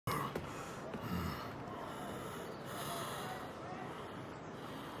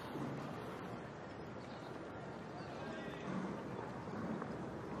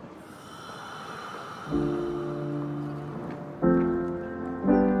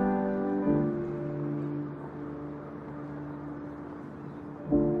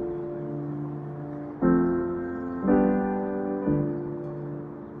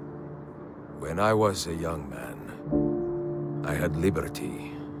I was a young man, I had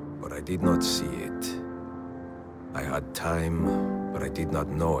liberty, but I did not see it. I had time, but I did not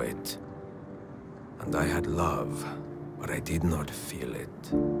know it. And I had love, but I did not feel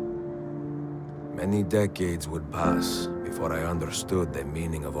it. Many decades would pass before I understood the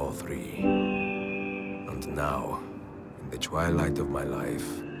meaning of all three. And now, in the twilight of my life,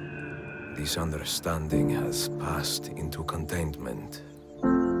 this understanding has passed into contentment.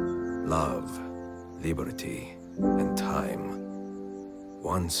 Love, liberty, and time,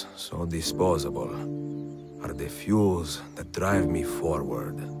 once so disposable, are the fuels that drive me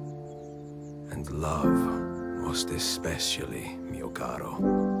forward. And love, most especially, mio caro.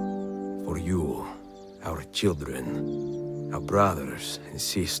 For you, our children, our brothers and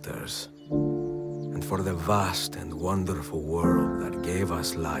sisters, and for the vast and wonderful world that gave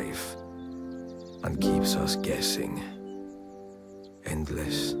us life and keeps us guessing.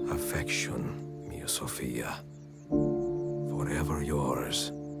 Endless affection, mia Sofia. Forever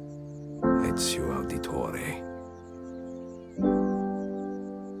yours, Ezio Auditore.